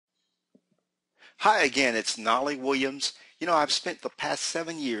Hi again, it's Knolly Williams. I've spent the past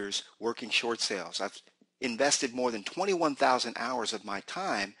 7 years working short sales. I've invested more than 21,000 hours of my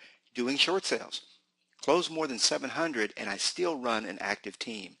time doing short sales, closed more than 700, and I still run an active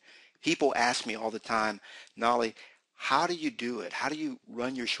team. People ask me all the time, Knolly, how do you do it? How do you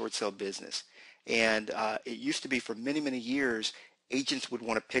run your short sale business? And it used to be for many, many years, agents would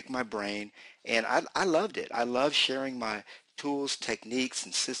want to pick my brain, and I loved it. I love sharing my tools, techniques,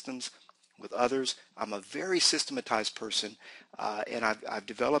 and systems with others. I'm a very systematized person, and I've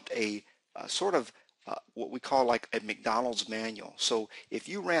developed a sort of what we call like a McDonald's manual. So if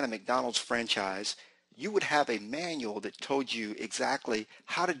you ran a McDonald's franchise, you would have a manual that told you exactly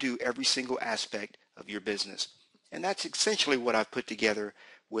how to do every single aspect of your business. And that's essentially what I've put together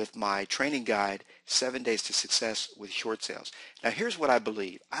with my training guide, 7 Days to Success with Short Sales. Now here's what I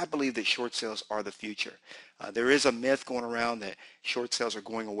believe. I believe that short sales are the future. There is a myth going around that short sales are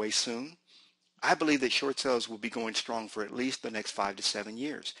going away soon. I believe that short sales will be going strong for at least the next 5 to 7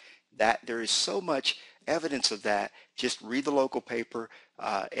 years. That there is so much evidence of that. Just read the local paper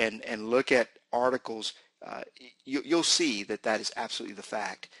and look at articles. You'll see that that is absolutely the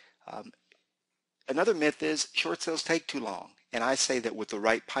fact. Another myth is short sales take too long. And I say that with the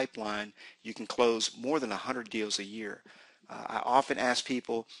right pipeline, you can close more than 100 deals a year. I often ask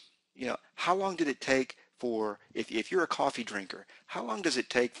people, how long did it take for, if you're a coffee drinker, how long does it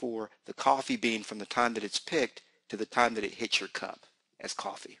take for the coffee bean from the time that it's picked to the time that it hits your cup as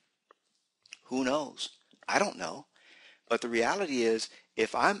coffee? Who knows? I don't know. But the reality is,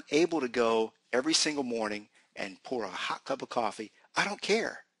 if I'm able to go every single morning and pour a hot cup of coffee, I don't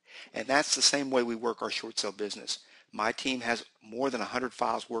care. And that's the same way we work our short sale business. My team has more than 100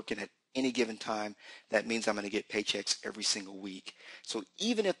 files working at any given time. That means I'm going to get paychecks every single week. So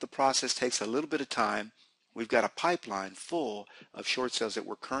even if the process takes a little bit of time, we've got a pipeline full of short sales that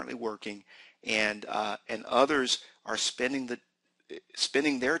we're currently working, and others are spending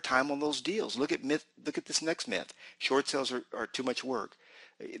their time on those deals. Look at this next myth. Short sales are too much work.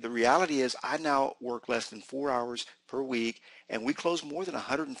 The reality is I now work less than 4 hours per week, and we close more than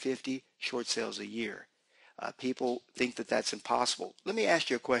 150 short sales a year. People think that that's impossible. Let me ask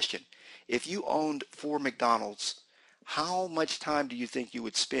you a question. If you owned 4 McDonald's, how much time do you think you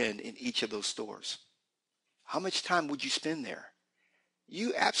would spend in each of those stores? How much time would you spend there?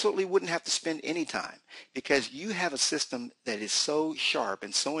 You absolutely wouldn't have to spend any time, because you have a system that is so sharp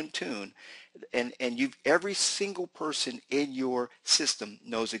and so in tune, and every single person in your system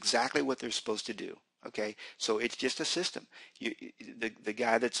knows exactly what they're supposed to do. Okay, so it's just a system. The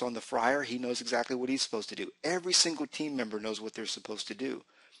guy that's on the fryer, he knows exactly what he's supposed to do. Every single team member knows what they're supposed to do.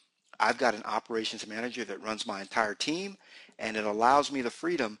 I've got an operations manager that runs my entire team, and it allows me the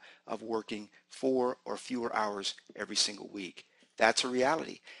freedom of working 4 or fewer hours every single week. That's a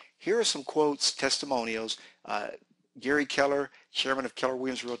reality. Here are some quotes, testimonials. Gary Keller, chairman of Keller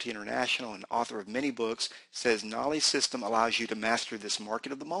Williams Realty International and author of many books, says Knolly's system allows you to master this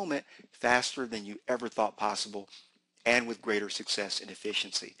market of the moment faster than you ever thought possible, and with greater success and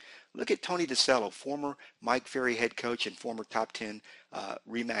efficiency. Look at Tony DeCello, former Mike Ferry head coach and former top 10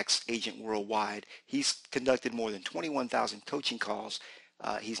 RE/MAX agent worldwide. He's conducted more than 21,000 coaching calls.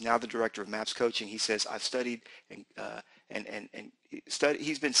 He's now the director of MAPS Coaching. He says, I've studied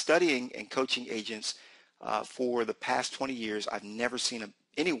he's been studying and coaching agents for the past 20 years. I've never seen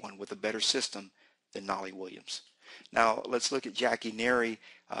anyone with a better system than Knolly Williams. Now let's look at Jackie Neri.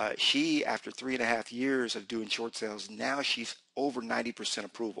 She, after 3.5 years of doing short sales, now she's over 90%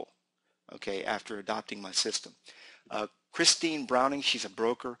 approval, okay, after adopting my system. Christine Browning, she's a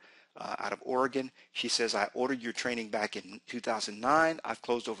broker out of Oregon. She says, I ordered your training back in 2009. I've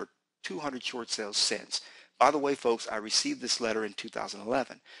closed over 200 short sales since. By the way, folks, I received this letter in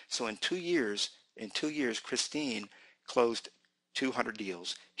 2011. So in 2 years, Christine closed 200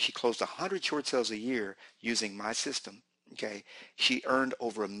 deals. She closed 100 short sales a year using my system. Okay, she earned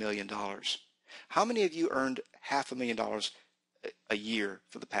over $1 million. How many of you earned $500,000 a year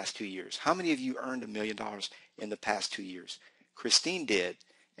for the past 2 years? How many of you earned $1 million in the past 2 years? Christine did,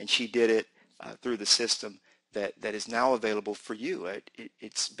 and she did it through the system that is now available for you.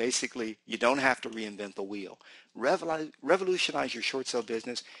 It's basically, you don't have to reinvent the wheel. Revolutionize your short sale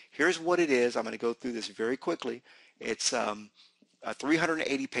business. Here's what it is. I'm going to go through this very quickly. It's a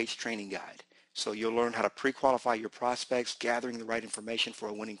 380-page training guide. So you'll learn how to pre-qualify your prospects, gathering the right information for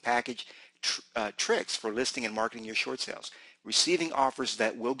a winning package, tricks for listing and marketing your short sales, receiving offers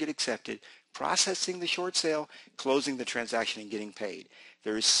that will get accepted, processing the short sale, closing the transaction, and getting paid.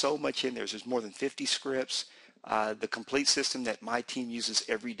 There is so much in there. There's more than 50 scripts. The complete system that my team uses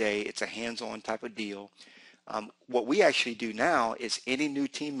every day. It's a hands-on type of deal. What we actually do now is any new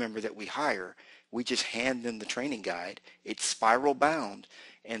team member that we hire, we just hand them the training guide. It's spiral bound,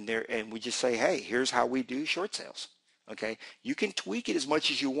 and we just say, hey, here's how we do short sales. Okay, you can tweak it as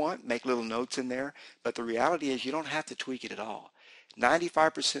much as you want, make little notes in there, but the reality is you don't have to tweak it at all.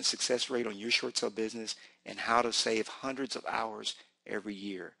 95% success rate on your short sale business and how to save hundreds of hours every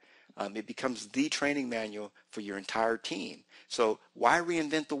year. It becomes the training manual for your entire team. So why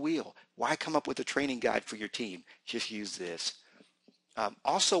reinvent the wheel? Why come up with a training guide for your team? Just use this.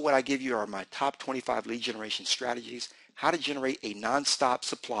 Also, what I give you are my top 25 lead generation strategies, how to generate a nonstop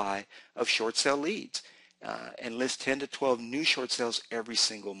supply of short sale leads, and list 10 to 12 new short sales every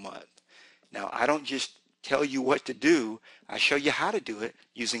single month. Now, I don't just tell you what to do, I show you how to do it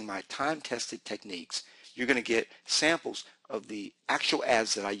using my time-tested techniques. You're going to get samples of the actual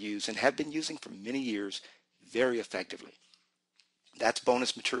ads that I use and have been using for many years very effectively. That's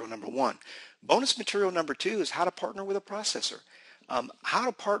bonus material number one. Bonus material number two is how to partner with a processor. How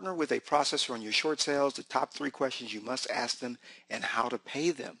to partner with a processor on your short sales, the top 3 questions you must ask them, and how to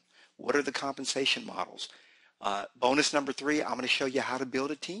pay them. What are the compensation models? Bonus number 3, I'm going to show you how to build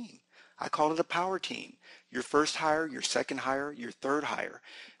a team. I call it a power team. Your first hire, your second hire, your third hire.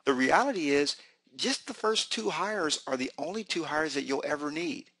 The reality is just the first 2 hires are the only 2 hires that you'll ever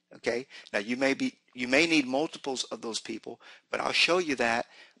need. Okay. Now you may need multiples of those people, but I'll show you that.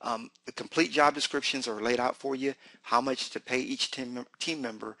 The complete job descriptions are laid out for you, how much to pay each team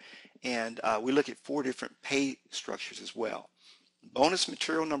member, and we look at 4 different pay structures as well. Bonus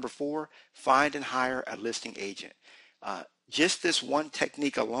material number 4, find and hire a listing agent. Just this one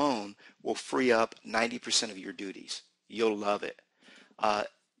technique alone will free up 90% of your duties. You'll love it.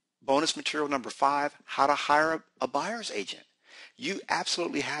 Bonus material number 5, how to hire a buyer's agent. You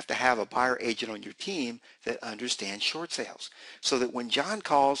absolutely have to have a buyer agent on your team that understands short sales, so that when John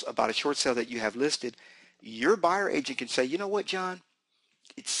calls about a short sale that you have listed, your buyer agent can say, you know what, John,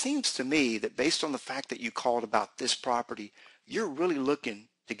 it seems to me that based on the fact that you called about this property, you're really looking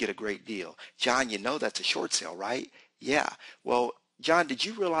to get a great deal. John, you know that's a short sale, right? Yeah. Well, John, did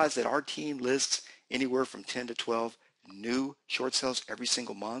you realize that our team lists anywhere from 10 to 12 new short sales every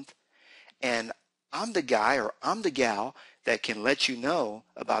single month? And I'm the guy or I'm the gal that can let you know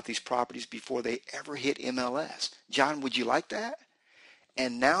about these properties before they ever hit MLS. John, would you like that?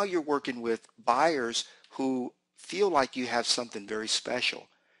 And now you're working with buyers who feel like you have something very special.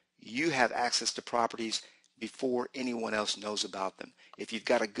 You have access to properties before anyone else knows about them. If you've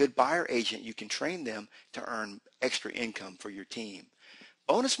got a good buyer agent, you can train them to earn extra income for your team.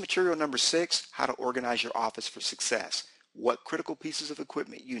 Bonus material number 6, how to organize your office for success. What critical pieces of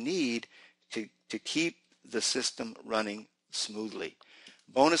equipment you need to keep the system running smoothly.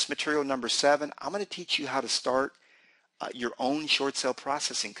 Bonus material number 7, I'm going to teach you how to start your own short sale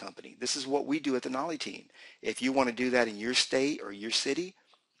processing company. This is what we do at the Knolly team. If you want to do that in your state or your city,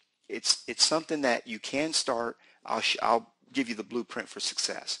 it's something that you can start. I'll give you the blueprint for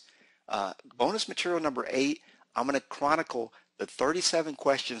success. Bonus material number 8, I'm going to chronicle the 37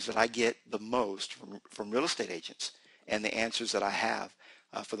 questions that I get the most from real estate agents and the answers that I have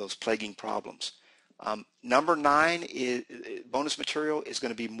for those plaguing problems. Number 9 is bonus material is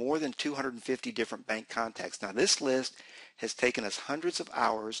going to be more than 250 different bank contacts. Now this list has taken us hundreds of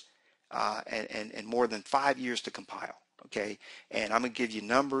hours and more than 5 years to compile. Okay, and I'm going to give you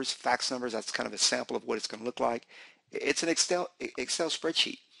numbers, fax numbers. That's kind of a sample of what it's going to look like. It's an Excel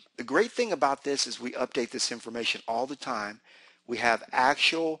spreadsheet. The great thing about this is we update this information all the time. We have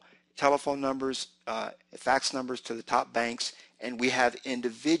actual telephone numbers, fax numbers to the top banks, and we have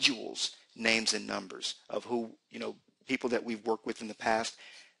individuals' names and numbers of who, people that we've worked with in the past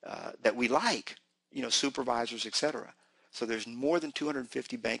that we like, supervisors, etc. So there's more than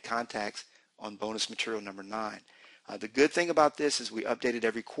 250 bank contacts on bonus material number 9. The good thing about this is we update it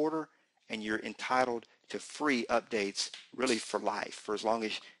every quarter, and you're entitled to free updates really for life, for as long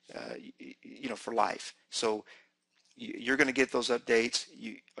as, for life. So you're going to get those updates.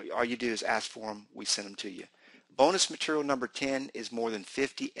 All you do is ask for them. We send them to you. Bonus material number 10 is more than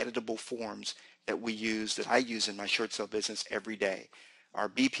 50 editable forms that I use in my short sale business every day. Our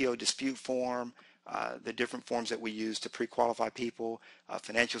BPO dispute form, the different forms that we use to pre-qualify people,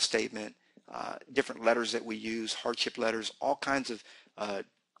 financial statement, different letters that we use, hardship letters, all kinds of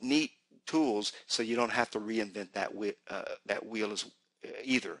neat tools so you don't have to reinvent that wheel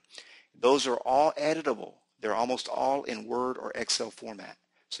either. Those are all editable. They're almost all in Word or Excel format,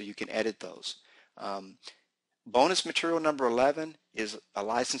 so you can edit those. Bonus material number 11 is a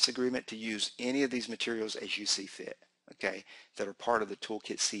license agreement to use any of these materials as you see fit, okay, that are part of the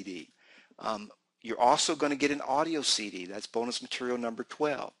Toolkit CD. You're also going to get an audio CD. That's bonus material number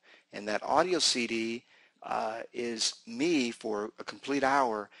 12. And that audio CD is me for a complete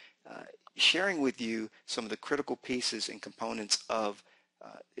hour sharing with you some of the critical pieces and components of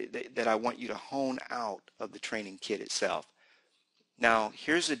that I want you to hone out of the training kit itself. Now,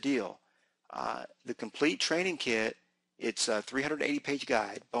 here's the deal. The complete training kit, it's a 380-page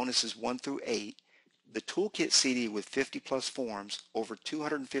guide, bonuses 1 through 8. The toolkit CD with 50 plus forms, over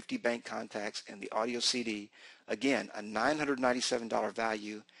 250 bank contacts, and the audio CD, again, a $997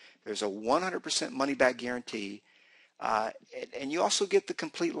 value. There's a 100% money-back guarantee, and you also get the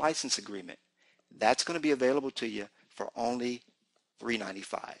complete license agreement. That's going to be available to you for only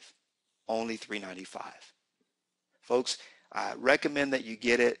 $395. Only $395. Folks, I recommend that you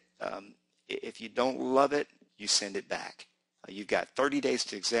get it. If you don't love it, you send it back. You've got 30 days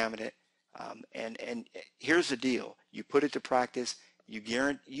to examine it. And here's the deal. You put it to practice,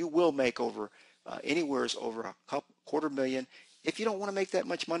 you will make over anywhere over a $250,000. If you don't want to make that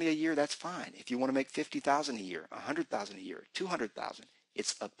much money a year, that's fine. If you want to make $50,000 a year, $100,000 a year, $200,000,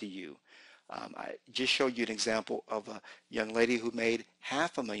 it's up to you. I just showed you an example of a young lady who made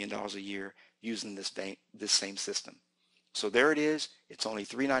 $500,000 a year using this same system. So there it is. It's only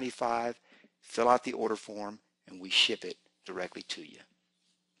 $395. Fill out the order form, and we ship it directly to you.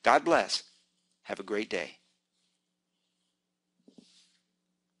 God bless. Have a great day.